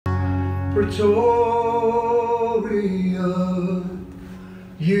Pretoria,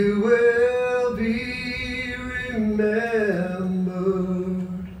 you will be remembered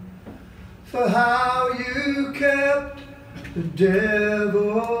for how you kept the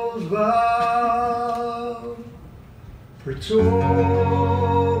devil's vow. Pretoria,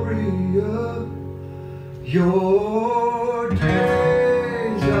 your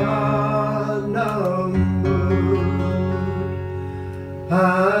days are numbered,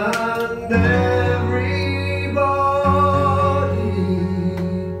 and everybody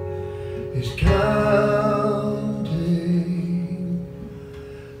is counting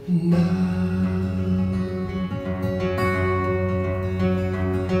now.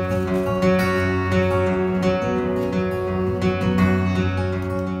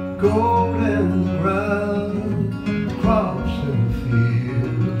 Golden ground, crops and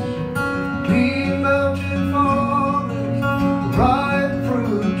fields, clean mountain forest, ripe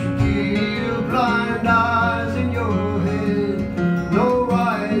fruit you peel, blind eyes in your head, no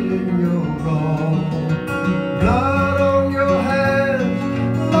right in your wrong, blood on your hands,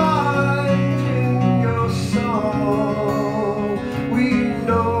 light in your song. We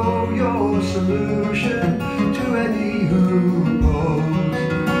know your solution to any who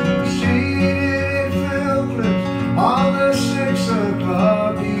on the 6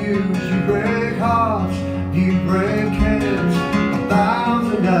 o'clock news. You break hearts, you break heads,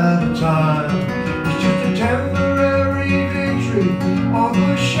 1,000 at a time. It's just a temporary victory,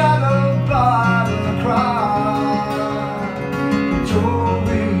 overshadowed by the crowd.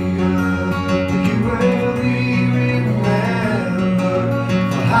 Victoria, you will be remembered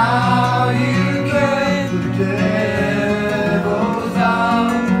for how you kept the devils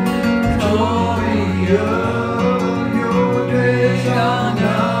out. Victoria,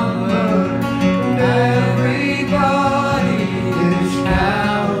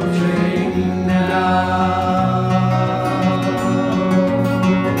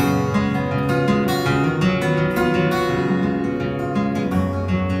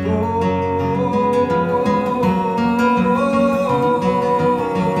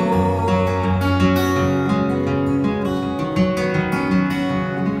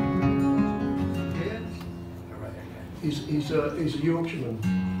 He's a Yorkshireman.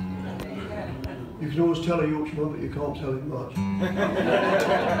 You can always tell a Yorkshireman, but you can't tell him much.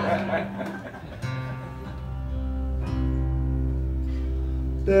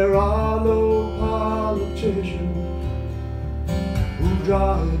 There are no politicians who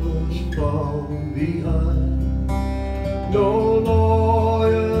drive us from behind, no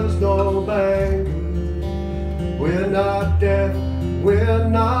lawyers, no bankers. We're not deaf, we're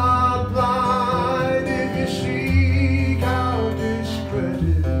not blind. If you seek our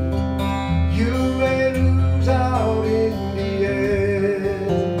discredit, you may lose out in the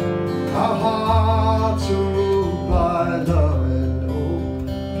end. Our hearts are ruled by love and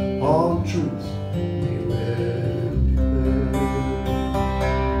hope, on truth we will depend.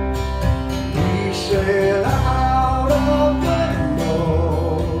 We sail out of the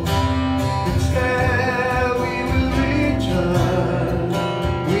north, it's there we will return.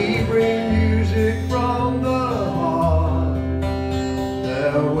 We bring music from the heart,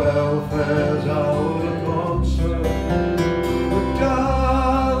 their welfare's our concern. The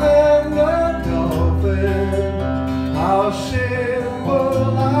dove and the dolphin, our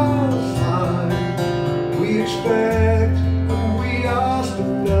symbol, our sign. We expect and we ask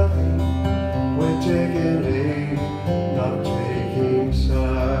nothing. We're taking aid, not taking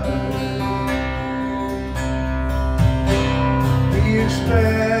sides. We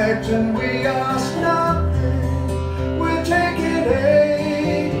expect and we ask nothing. We're taking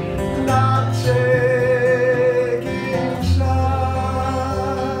aid, not taking sides.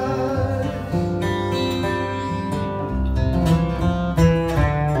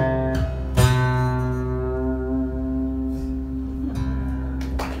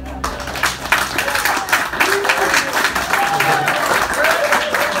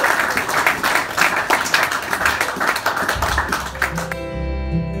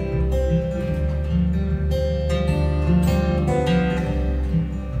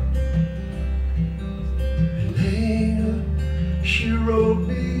 She wrote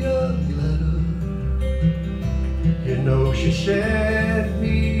me a letter. You know, she sent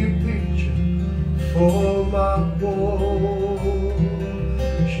me a picture for my wall.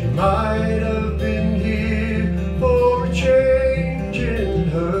 She might have been here for a change in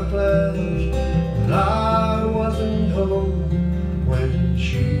her plans, but I wasn't home when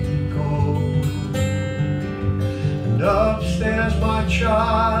she called. And upstairs my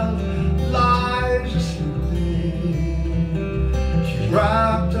child lies asleep. She's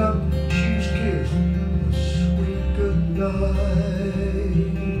wrapped up, she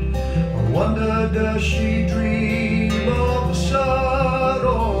night. I wonder, does she dream of the sun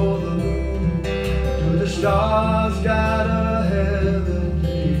or the moon? Do the stars guide her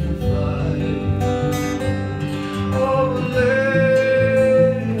heavenly flight? Oh,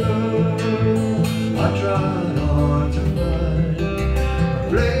 later I tried hard to find a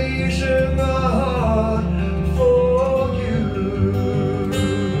place in my heart for you.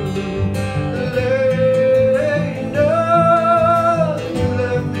 Later you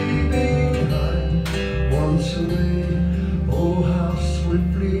left me behind, once away. Oh, how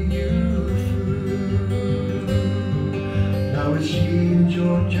swiftly you flew. Now it seems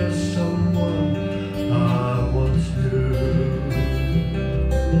you're just someone I once knew.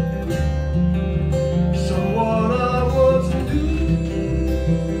 Someone I once knew.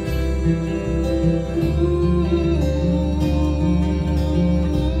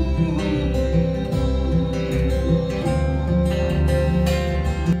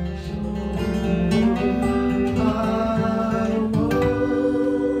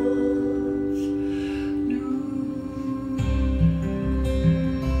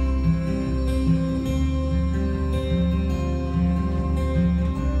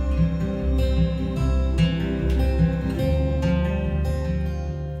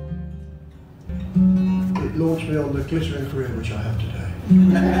 It launched me on the glittering career which I have today.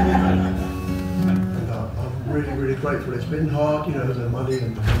 And I'm really, really grateful. It's been hard, you know, the money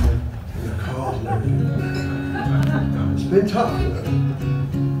and the women and the cars and everything. It's been tough, you know.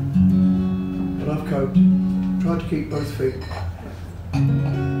 But I've coped. Tried to keep both feet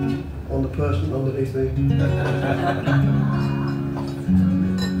on the person underneath me.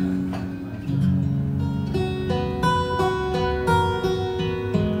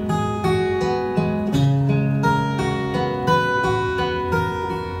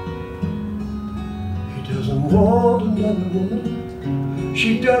 Want another woman,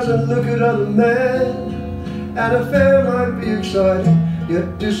 she doesn't look at other men. An affair might be exciting,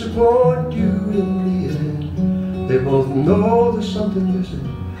 yet disappoint you in the end. They both know there's something missing,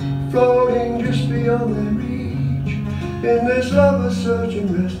 floating just beyond their reach. In this lover's search and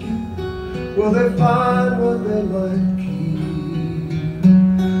rescue, will they find what they might keep?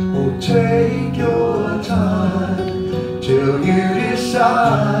 Oh, take your time till you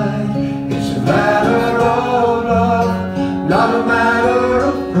decide. It's a matter of love, not a matter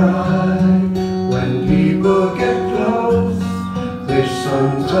of pride. When people get close, they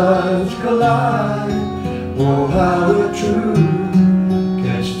sometimes collide. Oh, how the truth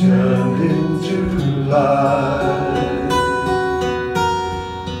gets turned into lies.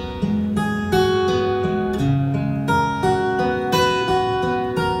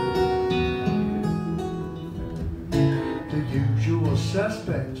 The usual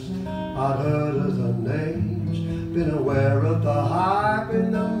suspects, I've heard of the names, been aware of the hype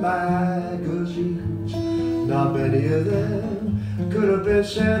in the magazines. Not many of them could have been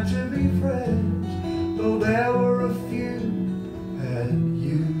said to be friends, though there were a few, and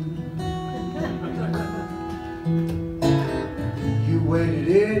you. You waded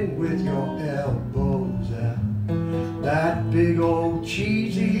in with your elbows out, that big old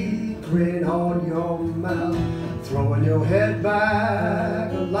cheesy grin on your mouth, throwing your head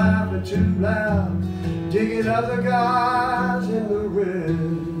back and laughing too loud, digging other guys in the rib,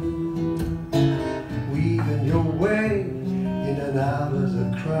 weaving your way in and out of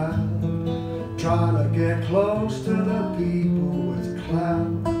the crowd, trying to get close to the people with clout,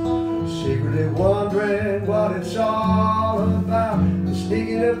 secretly wondering what it's all about, and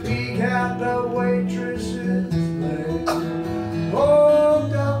sneaking a peek at the waitress's leg. Oh,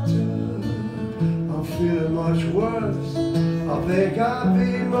 doctor, I'm feeling much worse. I think I'd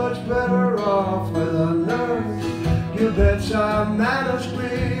be much better off with a nurse. Your bedside manners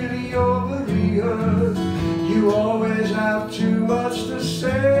clearly over-rehearsed. You always have too much to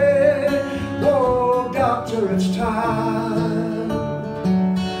say. Oh, doctor, it's time.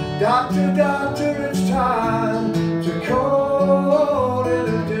 Doctor, doctor, it's time to call it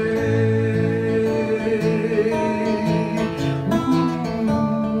a day.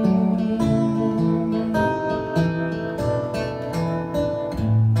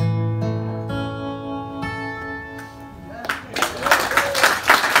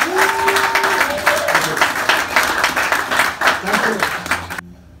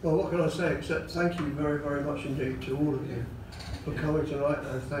 Well, what can I say except thank you very, very much indeed to all of you for coming tonight,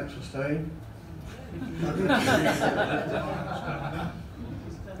 and thanks for staying.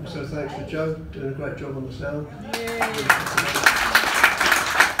 So thanks to Joe, doing a great job on the sound.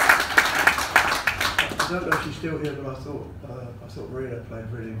 I don't know if she's still here, but I thought Marina played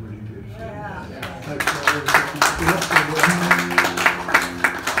really, really beautifully. Thanks for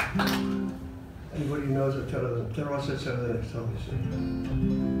tell her I said so the next time you see her.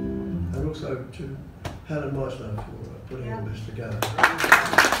 And also to Helen Meisner for putting all this together.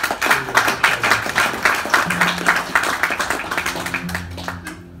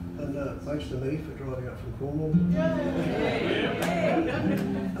 And thanks to me for driving up from Cornwall.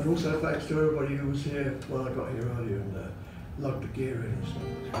 And also thanks to everybody who was here when I got here earlier and lugged the gear in and stuff.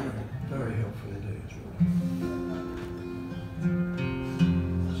 It's very, very helpful indeed.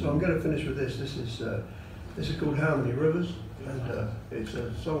 So I'm going to finish with this. This is called How Many Rivers, and it's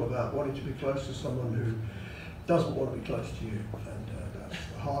a song about wanting to be close to someone who doesn't want to be close to you. And that's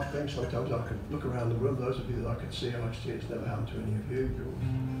a hard thing. Sometimes I can look around the room, those of you that I can see, it's never happened to any of you. You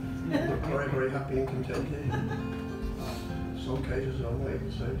all look very, very happy and contented. In some cases I may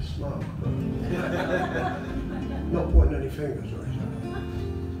even say smile, but not pointing any fingers or anything.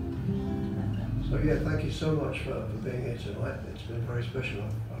 So yeah, thank you so much for being here tonight. It's been very special.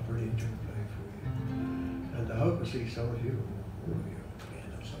 I've really enjoyed playing for you. And I hope I see some of you, or all of you,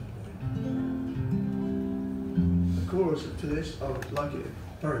 again at some point. The chorus to this, I would like it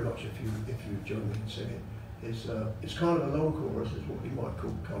very much if you join me in singing. It's kind of a long chorus, is what you might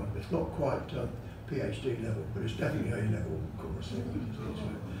call kind of. It's not quite PhD level, but it's definitely A level chorus.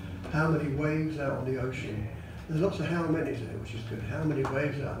 How many waves out on the ocean? There's lots of how many's in it, which is good. How many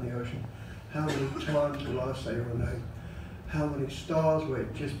waves out in the ocean? How many times will I say your name? How many stars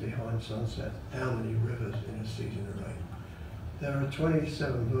wait just behind sunset? How many rivers in a season of rain? There are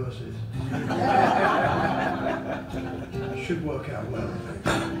 27 verses. Should work out well, I think.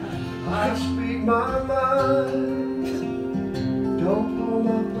 I speak my mind, don't pull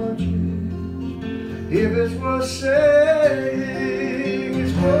my punches. If it's worth saying,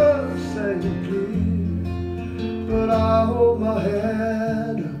 it's worth saying clear. But I hold my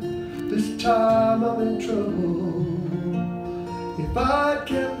head up, this time I'm in trouble. If I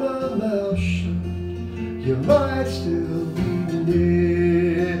kept my mouth shut, you might still be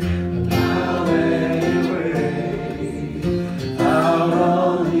near. And how many waves out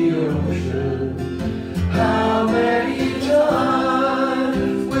on the ocean? How many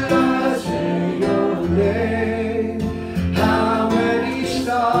times will I say your name? How many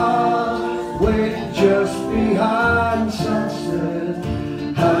stars wait just behind sunset?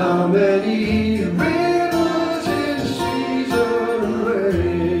 How many rivers in season of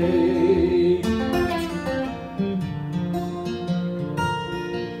rain?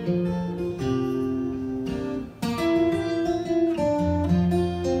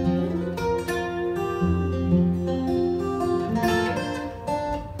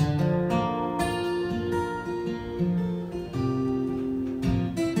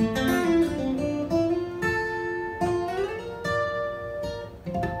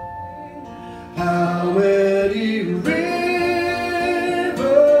 How many rivers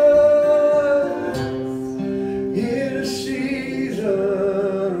in a season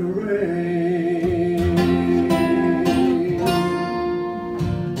of rain?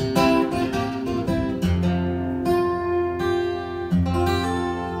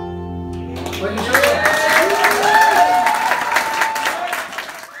 Thank you so